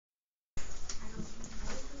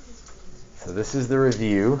So this is the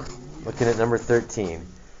review, looking at number 13.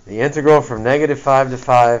 The integral from -5 to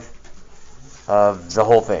 5 of the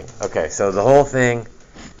whole thing. Okay, so the whole thing,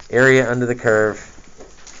 area under the curve,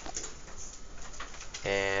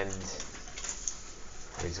 and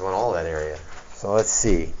we just want all that area. So let's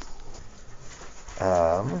see.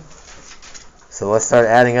 So let's start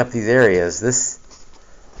adding up these areas. This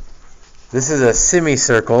is a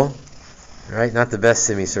semicircle, right? Not the best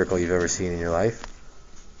semicircle you've ever seen in your life,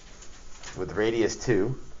 with radius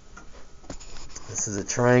 2. This is a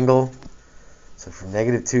triangle. So from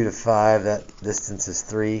 -2 to 5, that distance is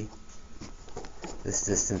 3. This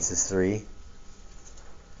distance is 3.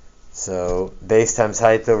 So base times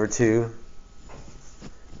height over 2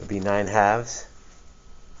 would be 9/2.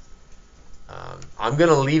 I'm going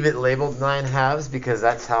to leave it labeled 9/2 because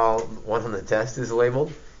that's how one on the test is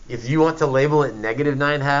labeled. If you want to label it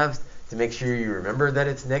 -9/2 to make sure you remember that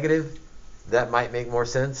it's negative, that might make more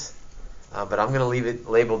sense. But I'm going to leave it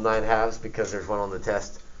labeled 9/2 because there's one on the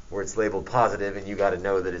test where it's labeled positive and you got to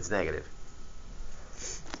know that it's negative.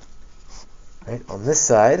 Right, on this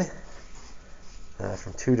side,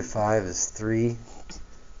 from 2 to 5 is 3,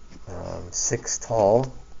 6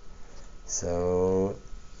 tall, so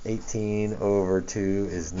 18 over 2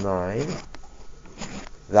 is 9.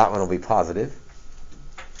 That one will be positive.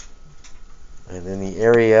 And then the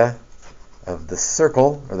area of the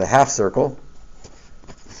circle, or the half circle,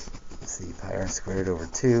 let's see, pi r squared over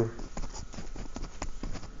 2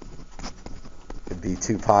 could be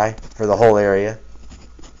 2 pi for the whole area.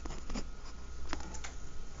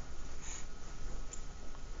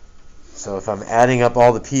 So if I'm adding up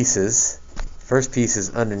all the pieces, first piece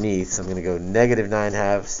is underneath, so I'm going to go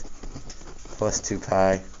 -9/2 plus 2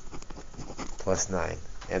 pi plus 9.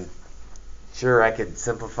 And sure, I could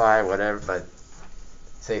simplify whatever, but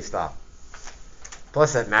say stop.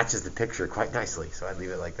 Plus that matches the picture quite nicely, so I'd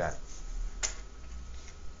leave it like that.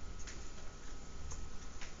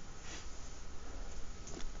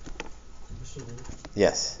 So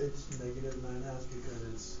yes? it's -9/2 because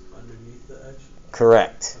it's underneath the x?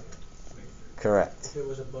 Correct. Okay. Correct. If it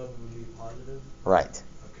was above, it would be positive? Right.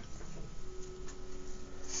 Okay.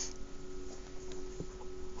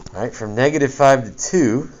 All right, from -5 to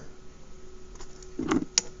 2.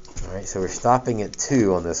 All right, so we're stopping at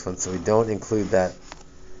 2 on this one, so we don't include that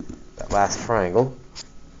last triangle.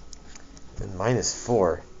 And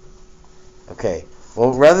 -4. Okay,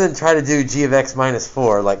 well, rather than try to do g of x minus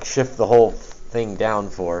 4, like shift the whole thing down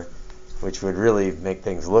 4, which would really make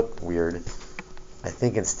things look weird, I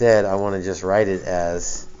think instead I want to just write it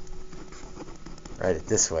this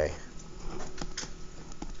way.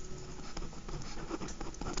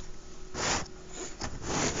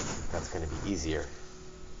 That's going to be easier.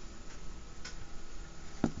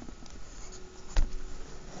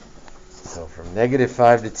 So from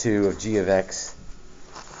 -5 to 2 of g of x,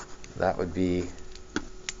 that would be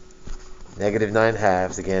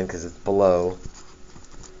 -9/2 again because it's below,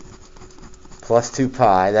 plus 2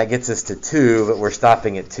 pi. That gets us to 2, but we're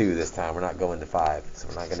stopping at 2 this time. We're not going to 5, so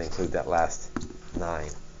we're not going to include that last 9.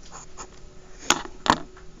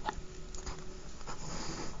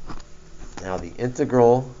 Now the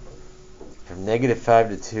integral from -5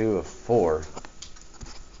 to 2 of 4.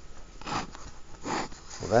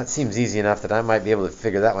 Well, that seems easy enough that I might be able to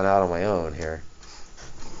figure that one out on my own here.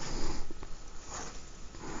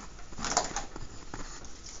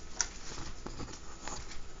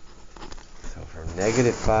 So from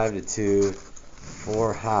 -5 to 2,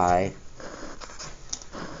 4 high,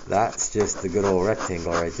 that's just the good old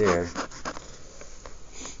rectangle right there.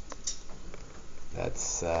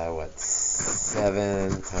 That's,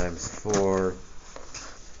 7 times 4.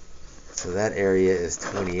 So that area is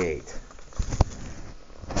 28.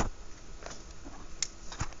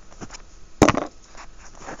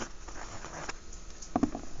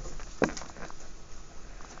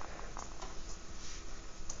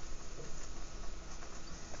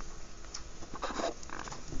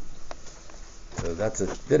 So that's a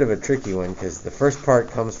bit of a tricky one because the first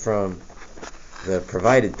part comes from the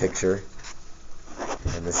provided picture,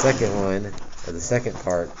 and the second one, or the second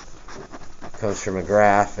part, comes from a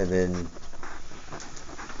graph and then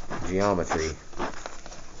geometry.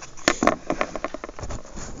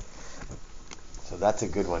 So that's a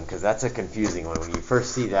good one because that's a confusing one. When you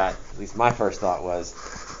first see that, at least my first thought was,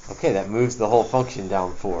 okay, that moves the whole function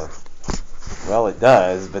down 4. Well, it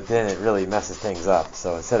does, but then it really messes things up.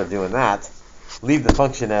 So instead of doing that, leave the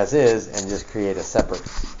function as is and just create a separate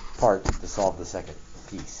part to solve the second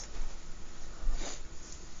piece.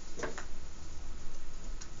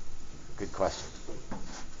 Good question.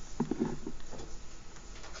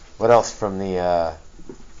 What else from the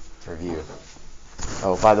review?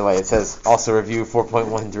 Oh, by the way, it says also review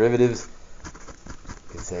 4.1 derivatives. You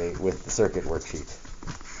can say with the circuit worksheet.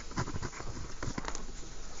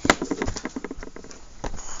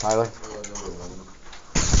 Tyler?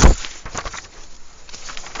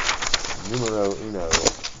 Numero uno.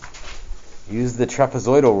 Use the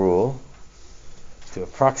trapezoidal rule to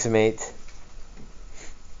approximate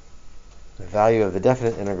the value of the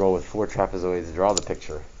definite integral with 4 trapezoids. Draw the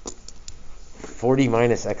picture. 40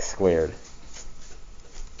 minus x squared.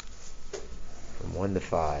 From 1 to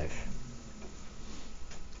 5.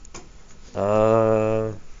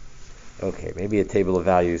 Okay, maybe a table of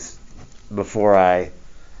values before I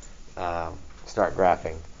start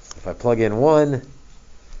graphing. If I plug in 1,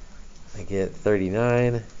 I get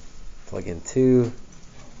 39. Plug in 2,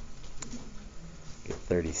 get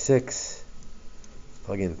 36.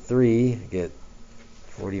 Plug in 3, get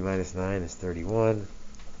 40 minus 9 is 31.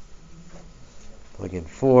 Plug in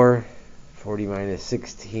 4, 40 minus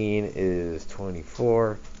 16 is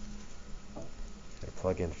 24. I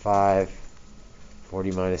plug in 5,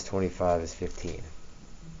 40 minus 25 is 15.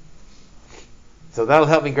 So that'll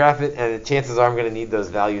help me graph it, and chances are I'm going to need those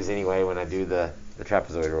values anyway when I do the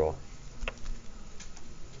trapezoid rule.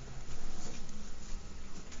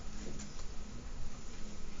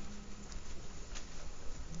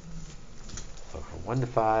 So from 1 to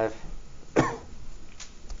 5.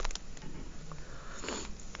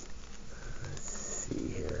 Let's see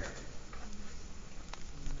here.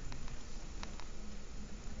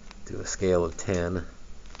 Do a scale of 10.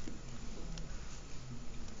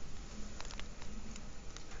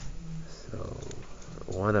 So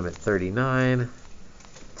 1, I'm at 39.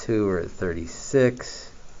 2, we're at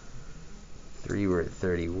 36. 3, we're at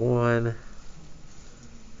 31.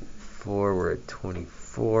 4, we're at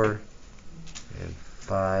 24. And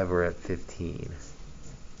 5, we're at 15.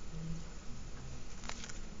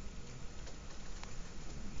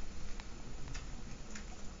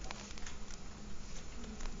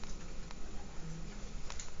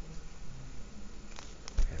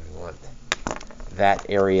 And we want that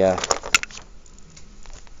area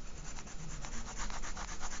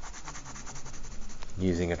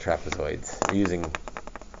using a trapezoid. Using,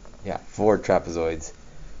 4 trapezoids,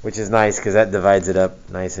 which is nice because that divides it up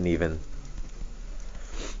nice and even.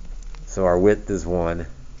 So our width is 1.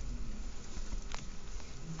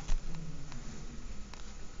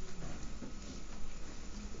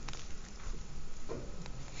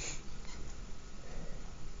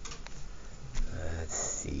 Let's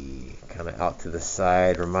see, kind of out to the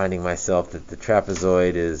side, reminding myself that the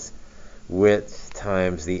trapezoid is width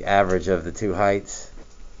times the average of the 2 heights.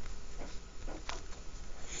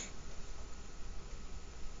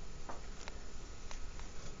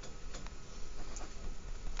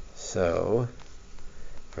 So,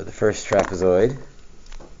 for the first trapezoid,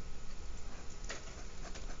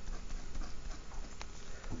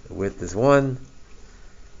 the width is 1.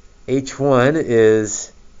 H1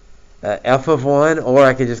 is f of 1, or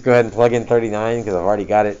I could just go ahead and plug in 39 because I've already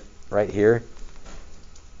got it right here.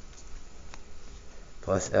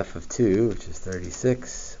 Plus f of 2, which is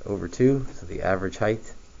 36 over 2, so the average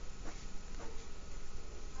height.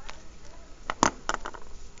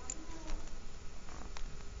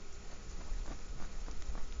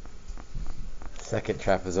 Second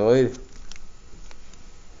trapezoid,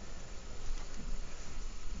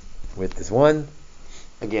 width is 1.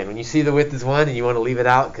 Again, when you see the width is 1 and you want to leave it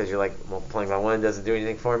out because you're like, multiplying by 1 doesn't do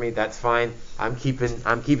anything for me, that's fine. I'm keeping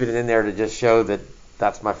it in there to just show that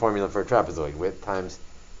that's my formula for a trapezoid, width times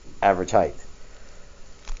average height.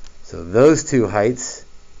 So those 2 heights,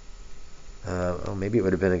 maybe it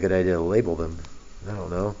would have been a good idea to label them. I don't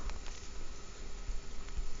know.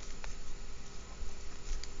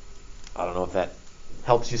 I don't know if that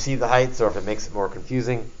helps you see the heights or if it makes it more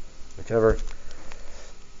confusing, whichever.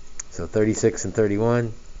 So 36 and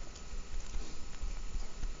 31.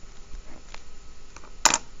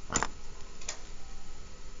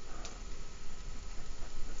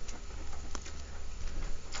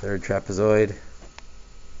 Third trapezoid,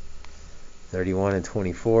 31 and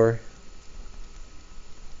 24.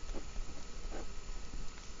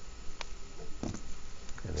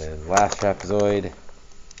 And then last trapezoid,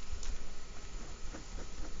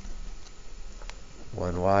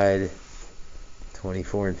 1 wide,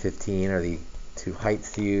 24 and 15 are the 2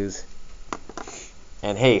 heights to use.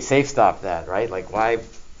 And hey, safe stop that, right? Like why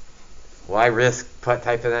risk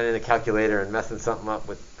typing that in a calculator and messing something up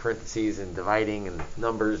with parentheses and dividing and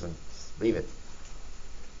numbers, and leave it.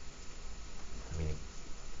 I mean,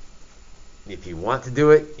 if you want to do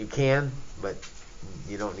it, you can, but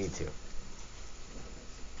you don't need to.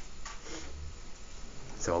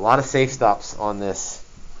 So a lot of safe stops on this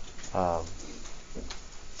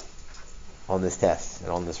on this test and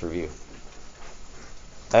on this review.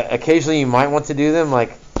 Occasionally you might want to do them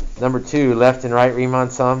like number 2, left and right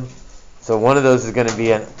Riemann sum. So one of those is going to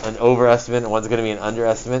be an overestimate and one's going to be an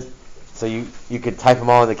underestimate. So you could type them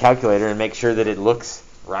all in the calculator and make sure that it looks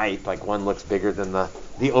right. Like one looks bigger than the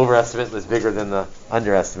overestimate was bigger than the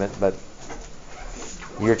underestimate, but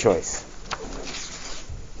your choice.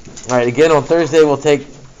 All right, again on Thursday we'll take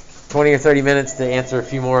 20 or 30 minutes to answer a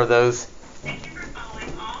few more of those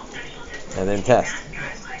and then test.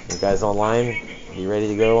 You guys online, be ready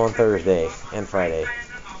to go on Thursday and Friday.